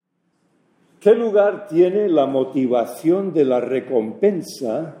¿Qué lugar tiene la motivación de la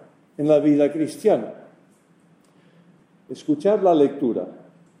recompensa en la vida cristiana? Escuchad la lectura.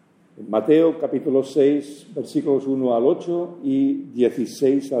 En Mateo capítulo 6, versículos 1 al 8 y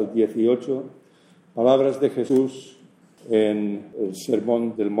 16 al 18, palabras de Jesús en el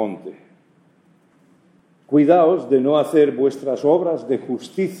Sermón del Monte. Cuidaos de no hacer vuestras obras de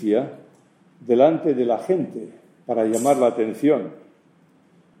justicia delante de la gente para llamar la atención.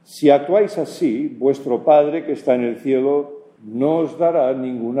 Si actuáis así, vuestro Padre que está en el cielo no os dará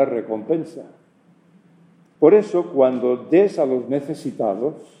ninguna recompensa. Por eso, cuando des a los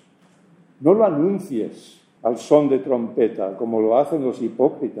necesitados, no lo anuncies al son de trompeta, como lo hacen los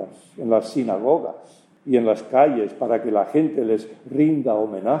hipócritas en las sinagogas y en las calles para que la gente les rinda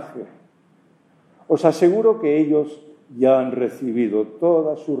homenaje. Os aseguro que ellos ya han recibido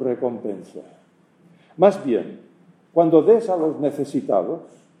toda su recompensa. Más bien, cuando des a los necesitados,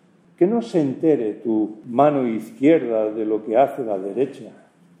 que no se entere tu mano izquierda de lo que hace la derecha,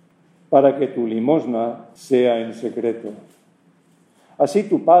 para que tu limosna sea en secreto. Así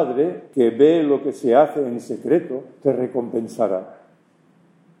tu Padre, que ve lo que se hace en secreto, te recompensará.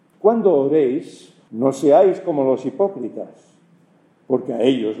 Cuando oréis, no seáis como los hipócritas, porque a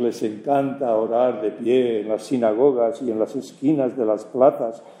ellos les encanta orar de pie en las sinagogas y en las esquinas de las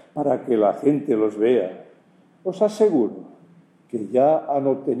plazas para que la gente los vea. Os aseguro que ya han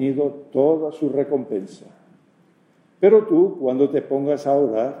obtenido toda su recompensa. Pero tú, cuando te pongas a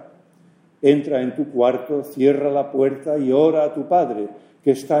orar, entra en tu cuarto, cierra la puerta y ora a tu Padre,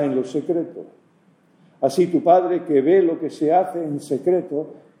 que está en lo secreto. Así tu Padre, que ve lo que se hace en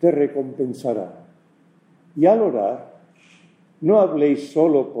secreto, te recompensará. Y al orar, no habléis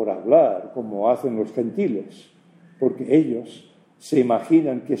solo por hablar, como hacen los gentiles, porque ellos se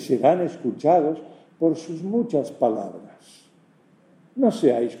imaginan que serán escuchados por sus muchas palabras. No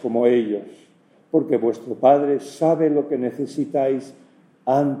seáis como ellos, porque vuestro Padre sabe lo que necesitáis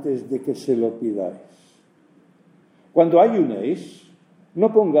antes de que se lo pidáis. Cuando ayunéis,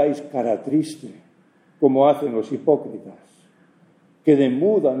 no pongáis cara triste, como hacen los hipócritas, que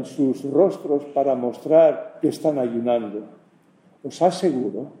demudan sus rostros para mostrar que están ayunando. Os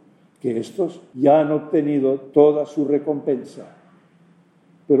aseguro que estos ya han obtenido toda su recompensa.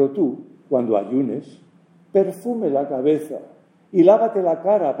 Pero tú, cuando ayunes, perfume la cabeza y lávate la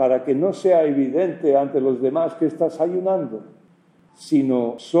cara para que no sea evidente ante los demás que estás ayunando,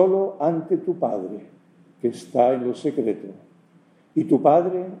 sino solo ante tu Padre, que está en lo secreto. Y tu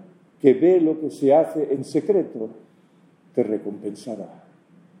Padre, que ve lo que se hace en secreto, te recompensará.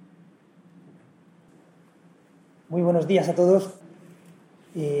 Muy buenos días a todos.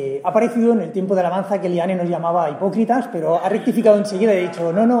 Ha aparecido en el tiempo de alabanza que Liane nos llamaba hipócritas, pero ha rectificado enseguida y ha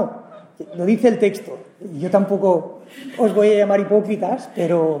dicho, no, lo dice el texto. Yo tampoco os voy a llamar hipócritas,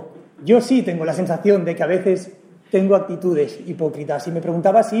 pero yo sí tengo la sensación de que a veces tengo actitudes hipócritas. Y me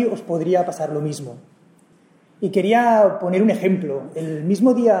preguntaba si os podría pasar lo mismo. Y quería poner un ejemplo. El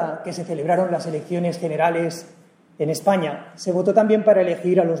mismo día que se celebraron las elecciones generales en España, se votó también para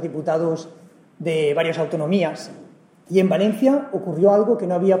elegir a los diputados de varias autonomías. Y en Valencia ocurrió algo que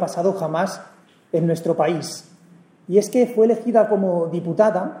no había pasado jamás en nuestro país. Y es que fue elegida como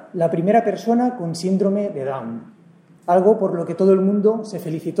diputada la primera persona con síndrome de Down. Algo por lo que todo el mundo se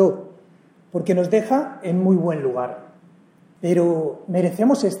felicitó, porque nos deja en muy buen lugar. Pero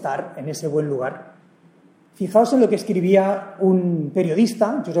 ¿merecemos estar en ese buen lugar? Fijaos en lo que escribía un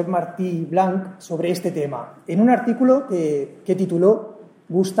periodista, Josep Martí Blanc, sobre este tema, en un artículo que tituló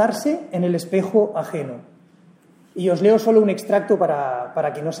 «Gustarse en el espejo ajeno». Y os leo solo un extracto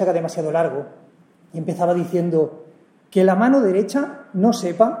para que no se haga demasiado largo. Y empezaba diciendo que la mano derecha no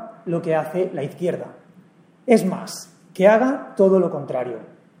sepa lo que hace la izquierda. Es más, que haga todo lo contrario.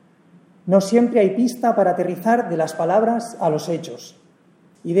 No siempre hay pista para aterrizar de las palabras a los hechos.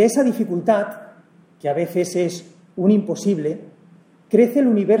 Y de esa dificultad, que a veces es un imposible, crece el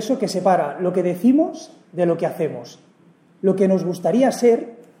universo que separa lo que decimos de lo que hacemos, lo que nos gustaría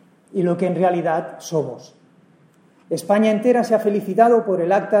ser y lo que en realidad somos. España entera se ha felicitado por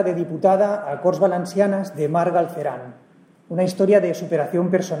el acta de diputada a Corts Valencianes de Mar Galcerán, una historia de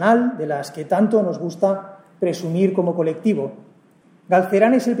superación personal de las que tanto nos gusta presumir como colectivo.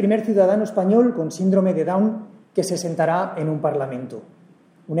 Galcerán es el primer ciudadano español con síndrome de Down que se sentará en un parlamento.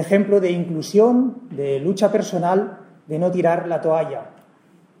 Un ejemplo de inclusión, de lucha personal, de no tirar la toalla.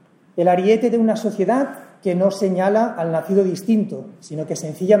 El ariete de una sociedad que no señala al nacido distinto, sino que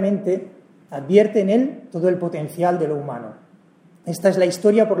sencillamente advierte en él todo el potencial de lo humano. Esta es la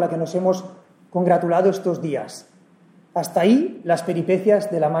historia por la que nos hemos congratulado estos días. Hasta ahí las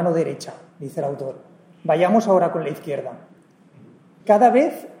peripecias de la mano derecha, dice el autor. Vayamos ahora con la izquierda. Cada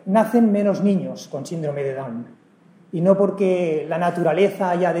vez nacen menos niños con síndrome de Down. Y no porque la naturaleza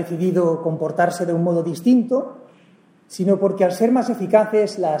haya decidido comportarse de un modo distinto, sino porque al ser más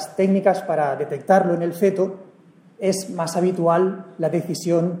eficaces las técnicas para detectarlo en el feto, es más habitual la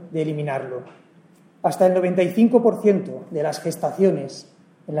decisión de eliminarlo. Hasta el 95% de las gestaciones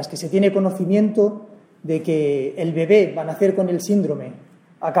en las que se tiene conocimiento de que el bebé va a nacer con el síndrome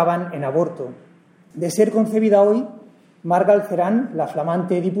acaban en aborto. De ser concebida hoy, Marga Alcerán, la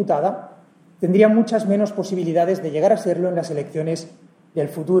flamante diputada, tendría muchas menos posibilidades de llegar a serlo en las elecciones del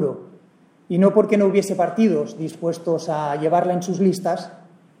futuro. Y no porque no hubiese partidos dispuestos a llevarla en sus listas,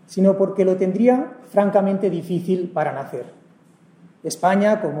 sino porque lo tendría francamente difícil para nacer.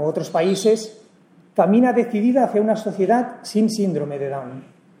 España, como otros países, camina decidida hacia una sociedad sin síndrome de Down,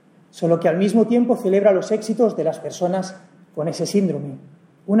 solo que al mismo tiempo celebra los éxitos de las personas con ese síndrome.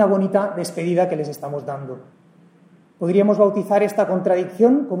 Una bonita despedida que les estamos dando. Podríamos bautizar esta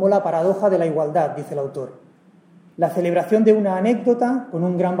contradicción como la paradoja de la igualdad, dice el autor. La celebración de una anécdota con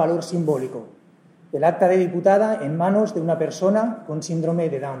un gran valor simbólico. El acta de diputada en manos de una persona con síndrome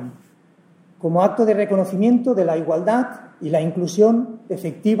de Down. Como acto de reconocimiento de la igualdad y la inclusión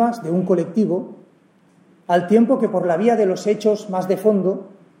efectivas de un colectivo, al tiempo que por la vía de los hechos más de fondo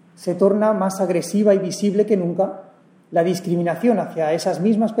se torna más agresiva y visible que nunca la discriminación hacia esas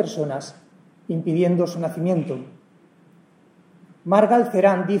mismas personas, impidiendo su nacimiento. Marga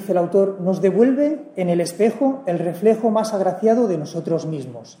Alcerán, dice el autor, nos devuelve en el espejo el reflejo más agraciado de nosotros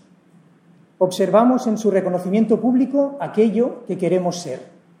mismos. Observamos en su reconocimiento público aquello que queremos ser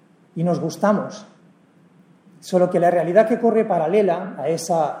y nos gustamos. Solo que la realidad que corre paralela a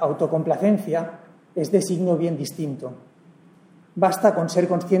esa autocomplacencia es de signo bien distinto. Basta con ser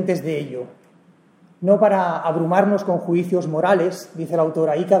conscientes de ello. No para abrumarnos con juicios morales, dice el autor,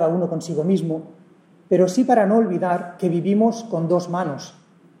 ahí cada uno consigo mismo, pero sí para no olvidar que vivimos con dos manos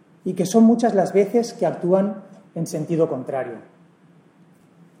y que son muchas las veces que actúan en sentido contrario.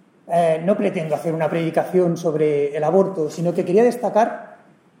 No pretendo hacer una predicación sobre el aborto, sino que quería destacar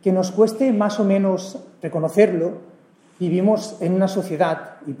que nos cueste más o menos reconocerlo, vivimos en una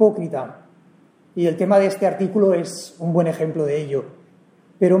sociedad hipócrita y el tema de este artículo es un buen ejemplo de ello.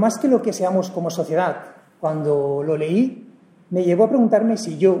 Pero más que lo que seamos como sociedad, cuando lo leí, me llevó a preguntarme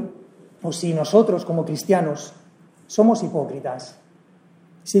si yo, o si nosotros como cristianos, somos hipócritas.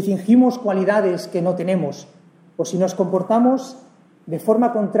 Si fingimos cualidades que no tenemos, o si nos comportamos de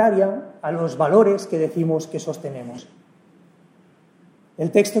forma contraria a los valores que decimos que sostenemos.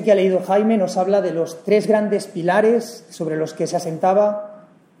 El texto que ha leído Jaime nos habla de los tres grandes pilares sobre los que se asentaba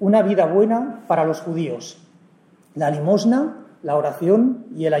una vida buena para los judíos: la limosna, la oración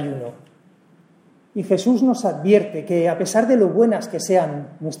y el ayuno. Y Jesús nos advierte que, a pesar de lo buenas que sean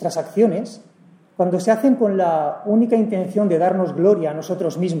nuestras acciones, cuando se hacen con la única intención de darnos gloria a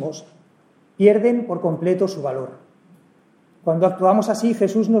nosotros mismos, pierden por completo su valor. Cuando actuamos así,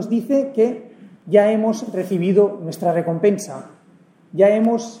 Jesús nos dice que ya hemos recibido nuestra recompensa, ya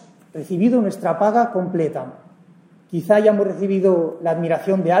hemos recibido nuestra paga completa. Quizá hayamos recibido la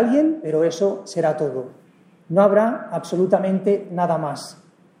admiración de alguien, pero eso será todo. No habrá absolutamente nada más.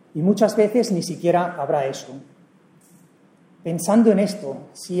 Y muchas veces ni siquiera habrá eso. Pensando en esto,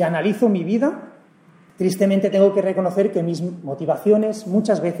 si analizo mi vida, tristemente tengo que reconocer que mis motivaciones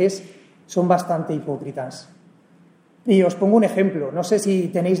muchas veces son bastante hipócritas. Y os pongo un ejemplo. No sé si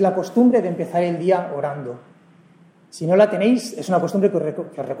tenéis la costumbre de empezar el día orando. Si no la tenéis, es una costumbre que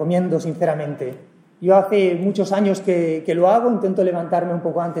os recomiendo sinceramente. Yo hace muchos años que lo hago, intento levantarme un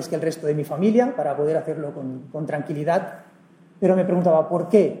poco antes que el resto de mi familia para poder hacerlo con tranquilidad, pero me preguntaba, ¿por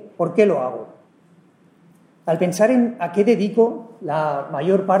qué? ¿Por qué lo hago? Al pensar en a qué dedico la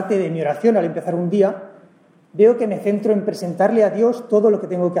mayor parte de mi oración al empezar un día, veo que me centro en presentarle a Dios todo lo que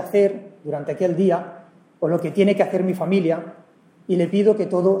tengo que hacer durante aquel día o lo que tiene que hacer mi familia y le pido que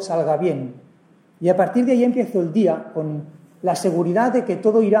todo salga bien. Y a partir de ahí empiezo el día con la seguridad de que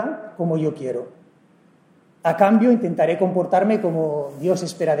todo irá como yo quiero. A cambio, intentaré comportarme como Dios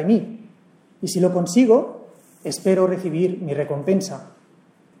espera de mí. Y si lo consigo, espero recibir mi recompensa.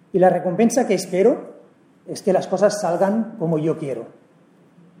 Y la recompensa que espero es que las cosas salgan como yo quiero.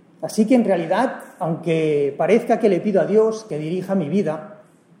 Así que en realidad, aunque parezca que le pido a Dios que dirija mi vida,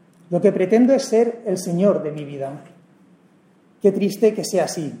 lo que pretendo es ser el Señor de mi vida. Qué triste que sea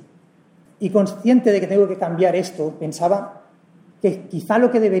así. Y consciente de que tengo que cambiar esto, pensaba que quizá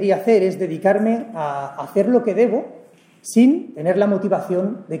lo que debería hacer es dedicarme a hacer lo que debo sin tener la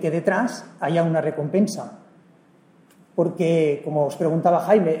motivación de que detrás haya una recompensa. Porque, como os preguntaba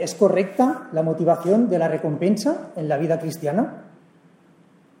Jaime, ¿es correcta la motivación de la recompensa en la vida cristiana?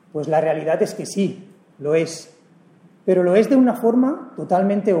 Pues la realidad es que sí, lo es. pero lo es de una forma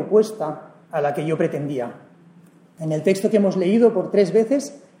totalmente opuesta a la que yo pretendía. En el texto que hemos leído por 3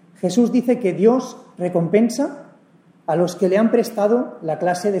 veces, Jesús dice que Dios recompensa a los que le han prestado la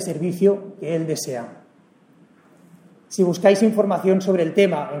clase de servicio que Él desea. Si buscáis información sobre el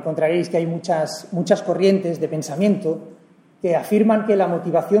tema, encontraréis que hay muchas corrientes de pensamiento que afirman que la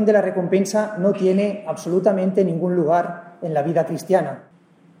motivación de la recompensa no tiene absolutamente ningún lugar en la vida cristiana,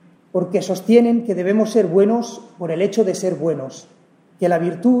 porque sostienen que debemos ser buenos por el hecho de ser buenos, que la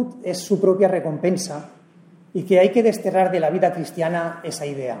virtud es su propia recompensa y que hay que desterrar de la vida cristiana esa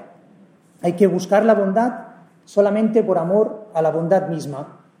idea. Hay que buscar la bondad solamente por amor a la bondad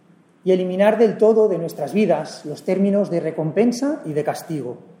misma y eliminar del todo de nuestras vidas los términos de recompensa y de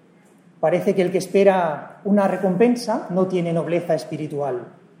castigo. Parece que el que espera una recompensa no tiene nobleza espiritual.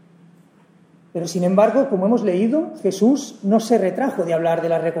 Pero, sin embargo, como hemos leído, Jesús no se retrajo de hablar de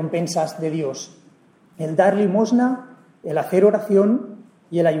las recompensas de Dios. El dar limosna, el hacer oración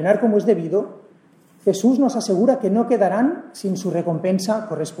y el ayunar como es debido, Jesús nos asegura que no quedarán sin su recompensa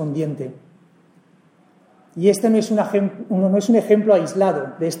correspondiente. Y este no es un ejemplo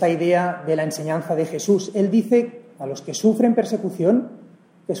aislado de esta idea de la enseñanza de Jesús. Él dice a los que sufren persecución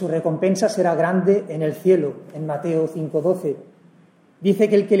que su recompensa será grande en el cielo, en Mateo 5:12. Dice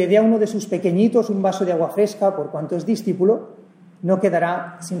que el que le dé a uno de sus pequeñitos un vaso de agua fresca, por cuanto es discípulo, no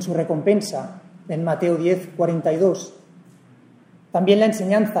quedará sin su recompensa, en Mateo 10:42. También la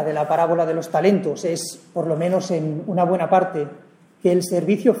enseñanza de la parábola de los talentos es, por lo menos en una buena parte, que el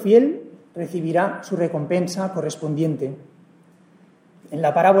servicio fiel recibirá su recompensa correspondiente. En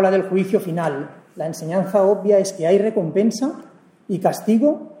la parábola del juicio final, la enseñanza obvia es que hay recompensa y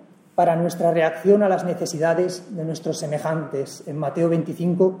castigo para nuestra reacción a las necesidades de nuestros semejantes, en Mateo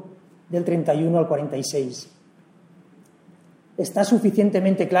 25, del 31 al 46. Está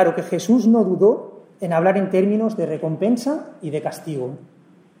suficientemente claro que Jesús no dudó en hablar en términos de recompensa y de castigo.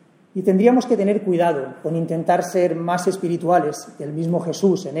 Y tendríamos que tener cuidado con intentar ser más espirituales que el mismo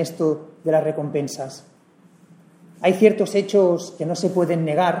Jesús en esto de las recompensas. Hay ciertos hechos que no se pueden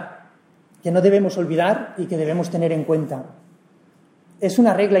negar, que no debemos olvidar y que debemos tener en cuenta. Es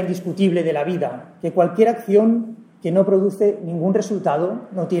una regla indiscutible de la vida que cualquier acción que no produce ningún resultado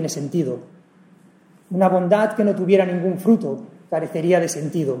no tiene sentido. Una bondad que no tuviera ningún fruto carecería de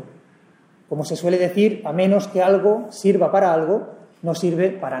sentido. Como se suele decir, a menos que algo sirva para algo, no sirve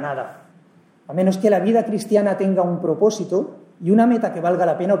para nada. A menos que la vida cristiana tenga un propósito y una meta que valga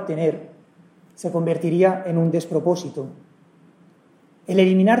la pena obtener, se convertiría en un despropósito. El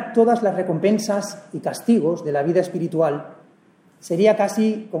eliminar todas las recompensas y castigos de la vida espiritual sería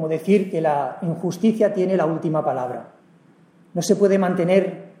casi como decir que la injusticia tiene la última palabra. No se puede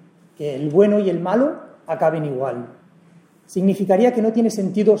mantener que el bueno y el malo acaben igual. Significaría que no tiene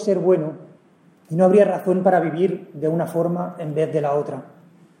sentido ser bueno y no habría razón para vivir de una forma en vez de la otra.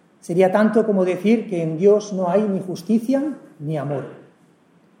 Sería tanto como decir que en Dios no hay ni justicia ni amor.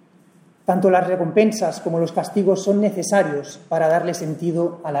 Tanto las recompensas como los castigos son necesarios para darle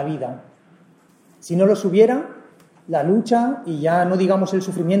sentido a la vida. Si no los hubiera, la lucha y ya no digamos el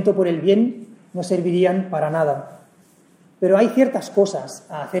sufrimiento por el bien no servirían para nada. Pero hay ciertas cosas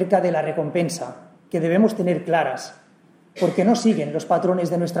acerca de la recompensa que debemos tener claras, porque no siguen los patrones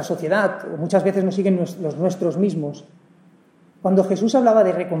de nuestra sociedad o muchas veces no siguen los nuestros mismos. Cuando Jesús hablaba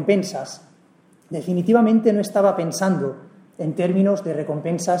de recompensas, definitivamente no estaba pensando en términos de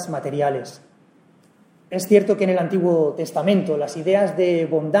recompensas materiales. Es cierto que en el Antiguo Testamento las ideas de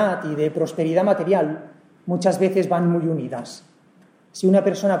bondad y de prosperidad material muchas veces van muy unidas. Si una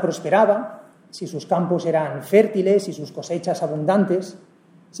persona prosperaba, si sus campos eran fértiles y sus cosechas abundantes,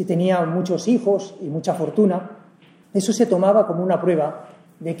 si tenía muchos hijos y mucha fortuna, eso se tomaba como una prueba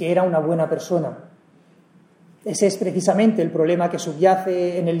de que era una buena persona. Ese es precisamente el problema que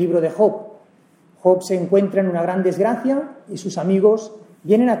subyace en el libro de Job. Job se encuentra en una gran desgracia y sus amigos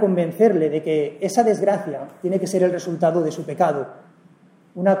vienen a convencerle de que esa desgracia tiene que ser el resultado de su pecado.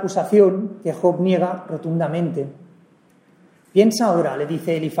 Una acusación que Job niega rotundamente. Piensa ahora, le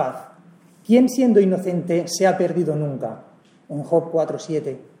dice Elifaz, ¿quién siendo inocente se ha perdido nunca? En Job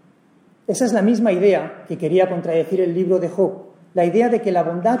 4:7. Esa es la misma idea que quería contradecir el libro de Job, la idea de que la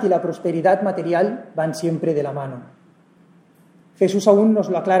bondad y la prosperidad material van siempre de la mano. Jesús aún nos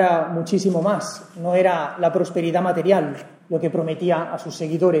lo aclara muchísimo más. No era la prosperidad material lo que prometía a sus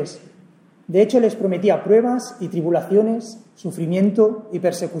seguidores. De hecho, les prometía pruebas y tribulaciones, sufrimiento y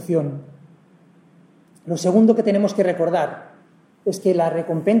persecución. Lo segundo que tenemos que recordar es que la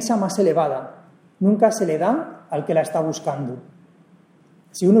recompensa más elevada nunca se le da al que la está buscando.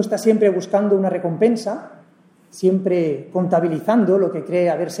 Si uno está siempre buscando una recompensa, siempre contabilizando lo que cree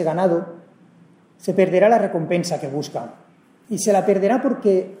haberse ganado, se perderá la recompensa que busca. Y se la perderá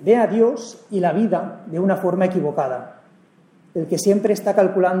porque ve a Dios y la vida de una forma equivocada. El que siempre está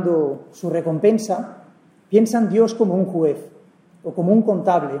calculando su recompensa piensa en Dios como un juez o como un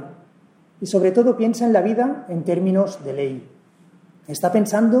contable y sobre todo piensa en la vida en términos de ley. Está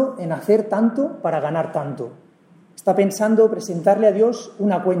pensando en hacer tanto para ganar tanto. Está pensando presentarle a Dios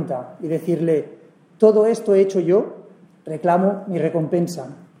una cuenta y decirle: todo esto he hecho yo, reclamo mi recompensa.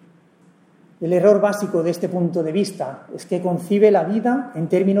 El error básico de este punto de vista es que concibe la vida en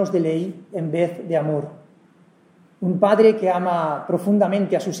términos de ley en vez de amor. Un padre que ama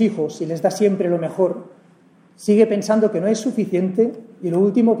profundamente a sus hijos y les da siempre lo mejor, sigue pensando que no es suficiente y lo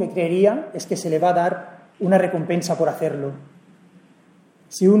último que creería es que se le va a dar una recompensa por hacerlo.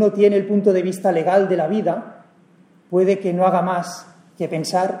 Si uno tiene el punto de vista legal de la vida, puede que no haga más que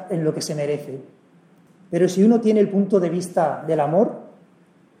pensar en lo que se merece. Pero si uno tiene el punto de vista del amor,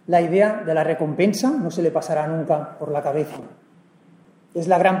 la idea de la recompensa no se le pasará nunca por la cabeza. Es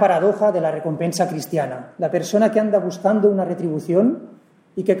la gran paradoja de la recompensa cristiana. La persona que anda buscando una retribución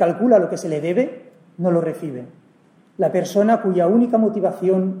y que calcula lo que se le debe, no lo recibe. La persona cuya única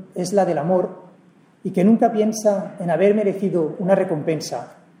motivación es la del amor y que nunca piensa en haber merecido una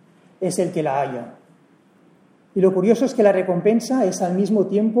recompensa, es el que la halla. Y lo curioso es que la recompensa es al mismo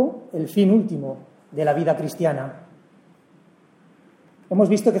tiempo el fin último de la vida cristiana. Hemos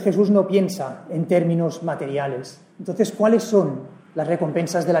visto que Jesús no piensa en términos materiales. Entonces, ¿cuáles son las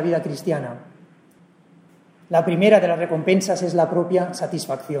recompensas de la vida cristiana? La primera de las recompensas es la propia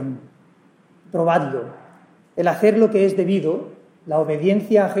satisfacción. Probadlo. El hacer lo que es debido, la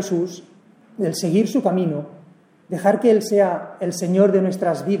obediencia a Jesús, el seguir su camino, dejar que Él sea el Señor de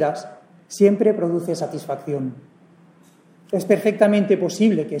nuestras vidas, siempre produce satisfacción. Es perfectamente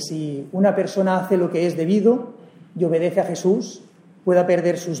posible que si una persona hace lo que es debido y obedece a Jesús, pueda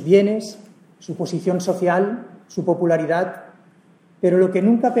perder sus bienes, su posición social, su popularidad, pero lo que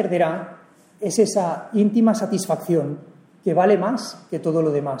nunca perderá es esa íntima satisfacción que vale más que todo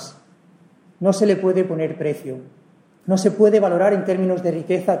lo demás. No se le puede poner precio, no se puede valorar en términos de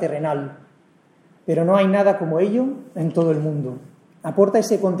riqueza terrenal, pero no hay nada como ello en todo el mundo. Aporta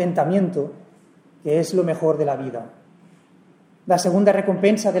ese contentamiento que es lo mejor de la vida. La segunda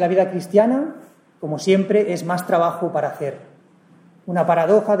recompensa de la vida cristiana, como siempre, es más trabajo para hacer. Una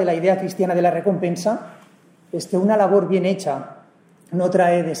paradoja de la idea cristiana de la recompensa es que una labor bien hecha no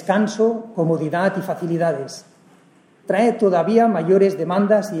trae descanso, comodidad y facilidades. Trae todavía mayores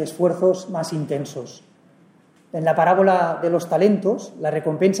demandas y esfuerzos más intensos. En la parábola de los talentos, la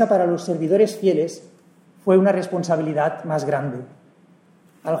recompensa para los servidores fieles fue una responsabilidad más grande.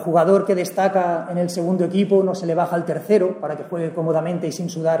 Al jugador que destaca en el segundo equipo no se le baja al tercero para que juegue cómodamente y sin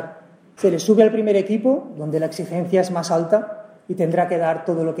sudar. Se le sube al primer equipo, donde la exigencia es más alta, y tendrá que dar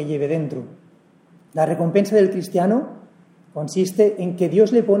todo lo que lleve dentro. La recompensa del cristiano consiste en que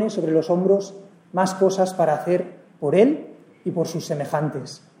Dios le pone sobre los hombros más cosas para hacer por él y por sus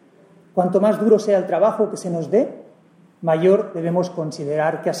semejantes. Cuanto más duro sea el trabajo que se nos dé, mayor debemos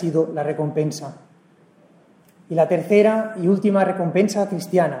considerar que ha sido la recompensa. Y la tercera y última recompensa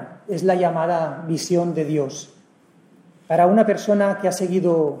cristiana es la llamada visión de Dios. Para una persona que ha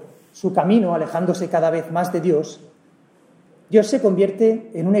seguido su camino alejándose cada vez más de Dios, Dios se convierte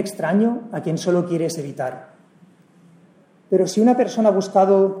en un extraño a quien solo quieres evitar. Pero si una persona ha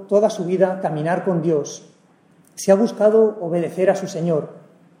buscado toda su vida caminar con Dios, si ha buscado obedecer a su Señor,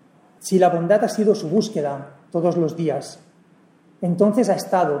 si la bondad ha sido su búsqueda todos los días, entonces ha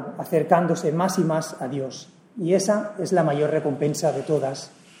estado acercándose más y más a Dios. Y esa es la mayor recompensa de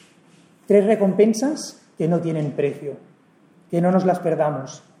todas. 3 recompensas que no tienen precio, que no nos las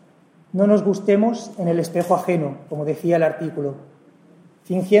perdamos. No nos gustemos en el espejo ajeno, como decía el artículo,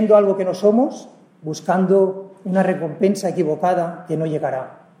 fingiendo algo que no somos, buscando una recompensa equivocada que no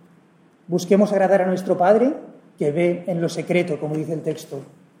llegará. Busquemos agradar a nuestro Padre, que ve en lo secreto, como dice el texto,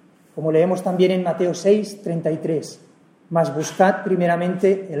 como leemos también en Mateo 6, 33. Mas buscad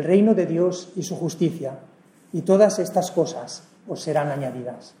primeramente el reino de Dios y su justicia, y todas estas cosas os serán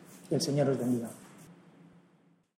añadidas. Que el Señor os bendiga.